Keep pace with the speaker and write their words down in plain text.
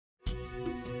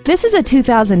This is a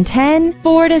 2010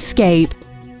 Ford Escape.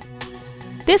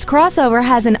 This crossover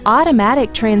has an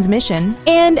automatic transmission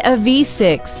and a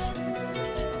V6.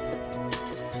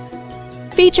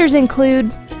 Features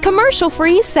include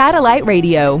commercial-free satellite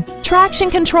radio, traction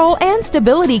control and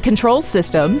stability control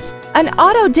systems, an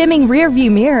auto-dimming rearview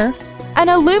mirror, an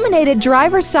illuminated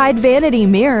driver's side vanity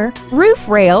mirror, roof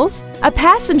rails, a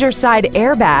passenger side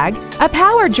airbag, a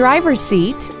power driver's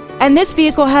seat, and this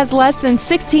vehicle has less than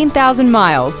 16,000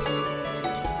 miles.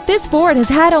 This Ford has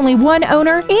had only one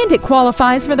owner and it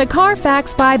qualifies for the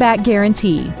Carfax buyback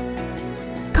guarantee.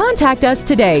 Contact us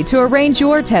today to arrange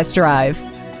your test drive.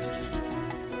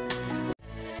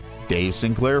 Dave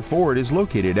Sinclair Ford is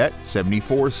located at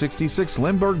 7466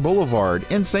 Lindbergh Boulevard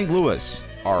in St. Louis.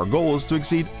 Our goal is to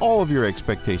exceed all of your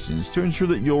expectations to ensure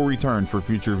that you'll return for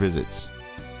future visits.